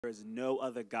There is no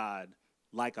other God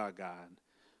like our God.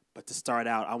 But to start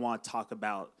out, I want to talk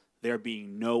about there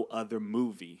being no other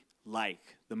movie like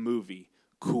the movie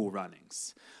Cool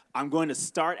Runnings. I'm going to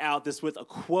start out this with a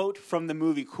quote from the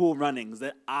movie Cool Runnings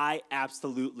that I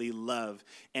absolutely love.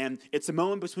 And it's a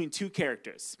moment between two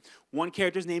characters. One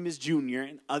character's name is Junior,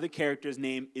 and other character's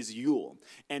name is Yule.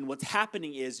 And what's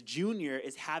happening is Junior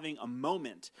is having a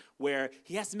moment where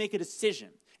he has to make a decision.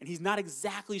 And he's not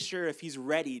exactly sure if he's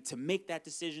ready to make that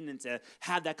decision and to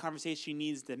have that conversation he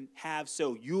needs to have.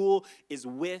 So Yule is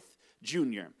with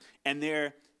Junior, and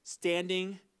they're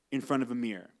standing in front of a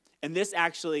mirror. And this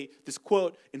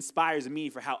quote inspires me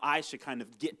for how I should kind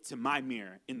of get to my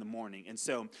mirror in the morning. And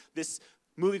so this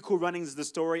movie, Cool Runnings, is the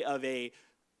story of a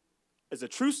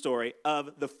true story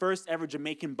of the first ever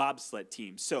Jamaican bobsled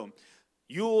team. So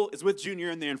Yule is with Junior,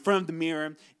 and they're in front of the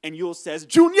mirror, and Yule says,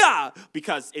 "Junior,"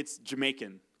 because it's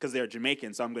Jamaican, because they're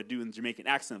Jamaican, so I'm going to do in the Jamaican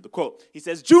accent of the quote. He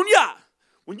says, "Junior,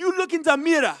 when you look in the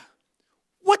mirror,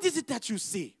 what is it that you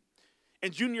see?"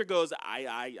 And Junior goes,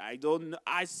 I don't know.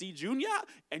 I see Junior.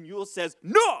 And Yule says,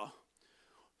 "No,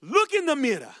 look in the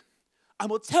mirror. I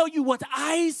will tell you what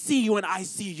I see when I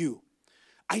see you.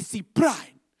 I see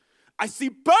pride. I see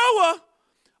power.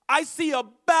 I see a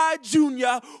bad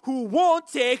Junior who won't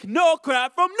take no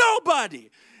crap from nobody."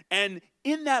 And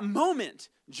in that moment,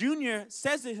 Junior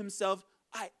says to himself,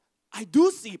 I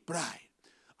do see pride.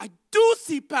 I do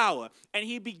see power. And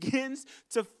he begins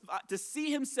to see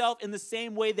himself in the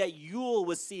same way that Yule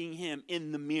was seeing him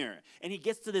in the mirror. And he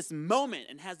gets to this moment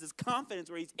and has this confidence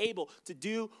where he's able to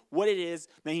do what it is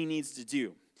that he needs to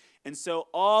do. And so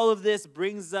all of this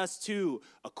brings us to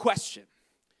a question.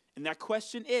 And that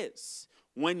question is,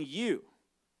 when you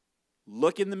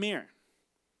look in the mirror,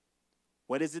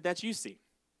 what is it that you see?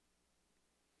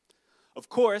 Of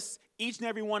course, each and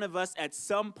every one of us at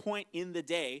some point in the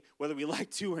day, whether we like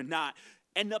to or not,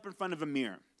 end up in front of a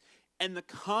mirror. And the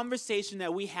conversation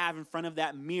that we have in front of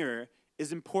that mirror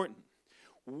is important.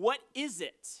 What is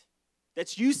it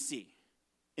that you see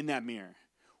in that mirror?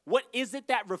 What is it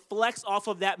that reflects off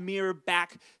of that mirror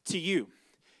back to you?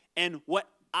 And what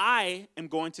I am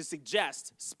going to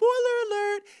suggest, spoiler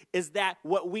alert, is that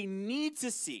what we need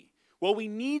to see, what we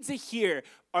need to hear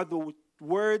are the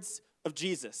words of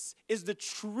Jesus, is the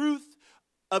truth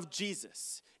of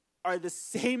Jesus, are the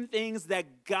same things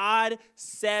that God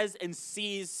says and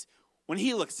sees when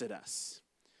he looks at us.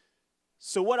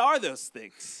 So what are those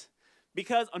things?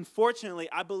 Because unfortunately,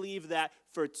 I believe that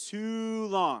for too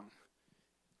long,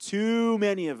 too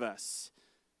many of us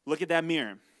look at that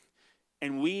mirror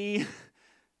and we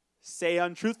say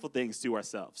untruthful things to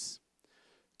ourselves.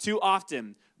 Too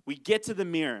often, we get to the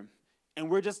mirror and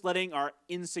we're just letting our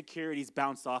insecurities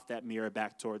bounce off that mirror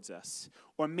back towards us.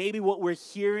 Or maybe what we're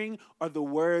hearing are the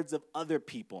words of other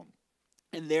people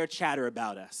and their chatter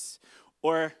about us.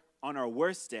 Or on our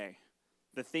worst day,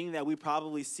 the thing that we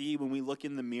probably see when we look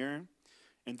in the mirror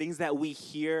and things that we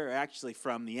hear are actually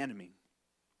from the enemy.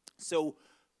 So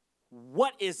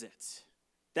what is it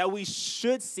that we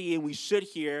should see and we should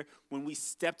hear when we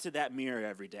step to that mirror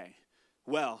every day?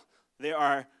 Well, there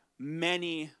are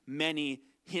many, many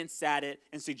hints at it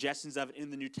and suggestions of it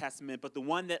in the New Testament, but the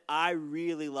one that I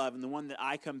really love and the one that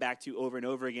I come back to over and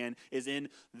over again is in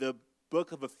the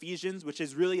book of Ephesians, which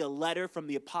is really a letter from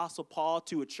the Apostle Paul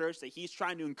to a church that he's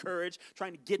trying to encourage,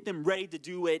 trying to get them ready to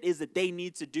do what it is that they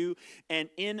need to do. And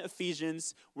in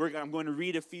Ephesians, I'm going to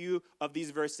read a few of these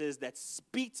verses that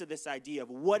speak to this idea of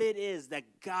what it is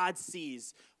that God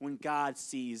sees when God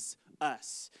sees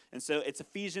us. And so it's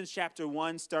Ephesians chapter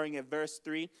 1, starting at verse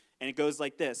 3, and it goes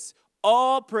like this.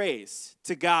 "All praise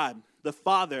to God, the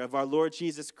Father of our Lord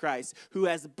Jesus Christ, who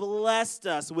has blessed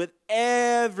us with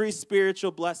every spiritual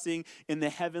blessing in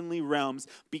the heavenly realms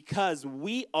because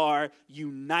we are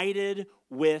united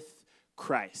with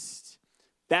Christ."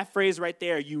 That phrase right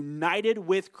there, united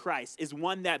with Christ, is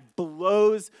one that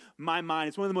blows my mind.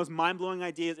 It's one of the most mind-blowing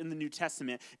ideas in the New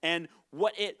Testament. And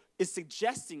what it is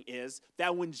suggesting is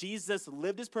that when Jesus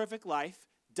lived his perfect life,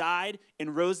 died,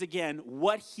 and rose again,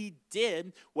 what he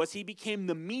did was he became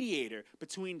the mediator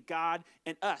between God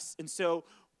and us. And so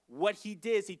what he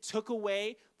did is he took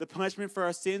away the punishment for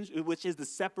our sins, which is the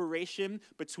separation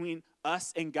between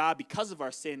us and God because of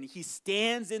our sin. He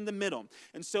stands in the middle.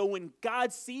 And so when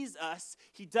God sees us,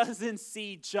 he doesn't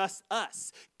see just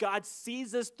us. God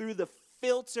sees us through the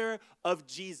filter of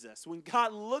Jesus. When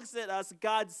God looks at us,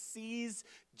 God sees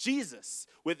Jesus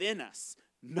within us,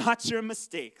 not your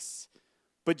mistakes,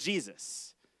 but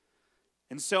Jesus.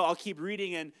 And so I'll keep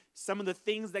reading, and some of the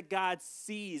things that God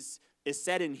sees is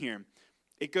said in here.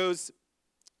 It goes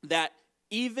that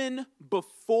even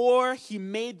before he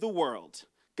made the world,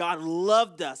 God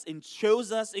loved us and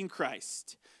chose us in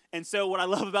Christ. And so what I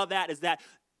love about that is that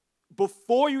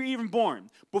before you were even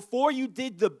born, before you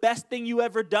did the best thing you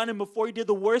ever done, and before you did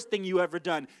the worst thing you ever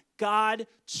done, God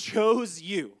chose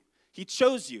you. He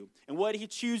chose you. And what did he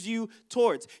choose you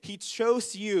towards? He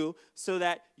chose you so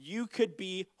that you could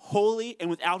be holy and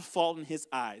without fault in his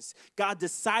eyes. God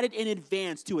decided in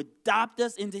advance to adopt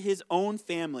us into his own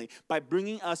family by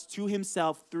bringing us to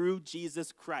himself through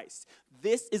Jesus Christ.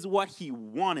 This is what he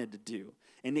wanted to do,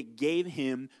 and it gave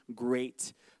him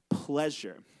great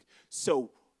pleasure.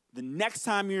 So the next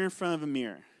time you're in front of a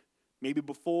mirror, maybe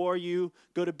before you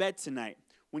go to bed tonight,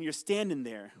 when you're standing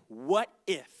there, what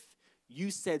if you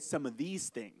said some of these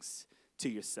things to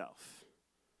yourself?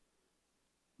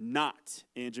 Not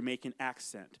in a Jamaican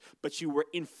accent, but you were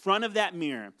in front of that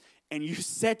mirror and you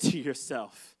said to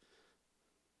yourself,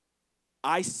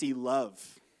 I see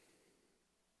love.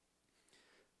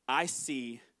 I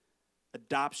see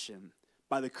adoption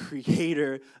by the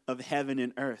creator of heaven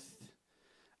and earth.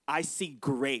 I see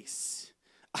grace.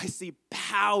 I see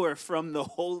power from the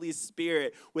Holy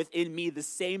Spirit within me. The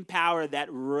same power that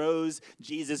rose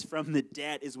Jesus from the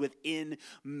dead is within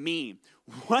me.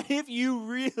 What if you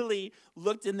really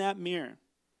looked in that mirror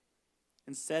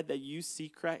and said that you see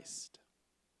Christ?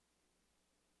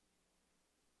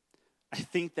 I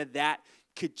think that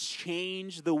could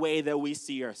change the way that we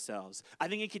see ourselves. I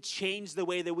think it could change the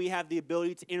way that we have the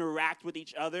ability to interact with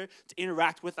each other, to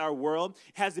interact with our world.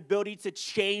 It has the ability to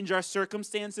change our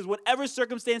circumstances, whatever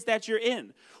circumstance that you're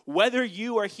in. Whether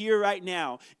you are here right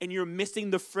now and you're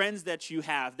missing the friends that you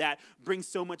have that bring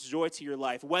so much joy to your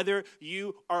life. Whether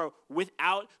you are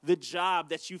without the job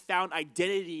that you found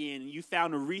identity in, you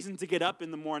found a reason to get up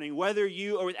in the morning. Whether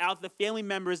you are without the family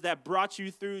members that brought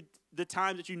you through the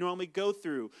times that you normally go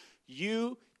through.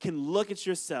 You can look at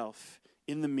yourself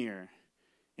in the mirror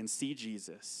and see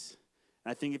Jesus.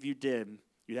 And I think if you did,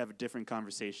 you'd have a different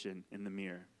conversation in the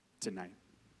mirror tonight.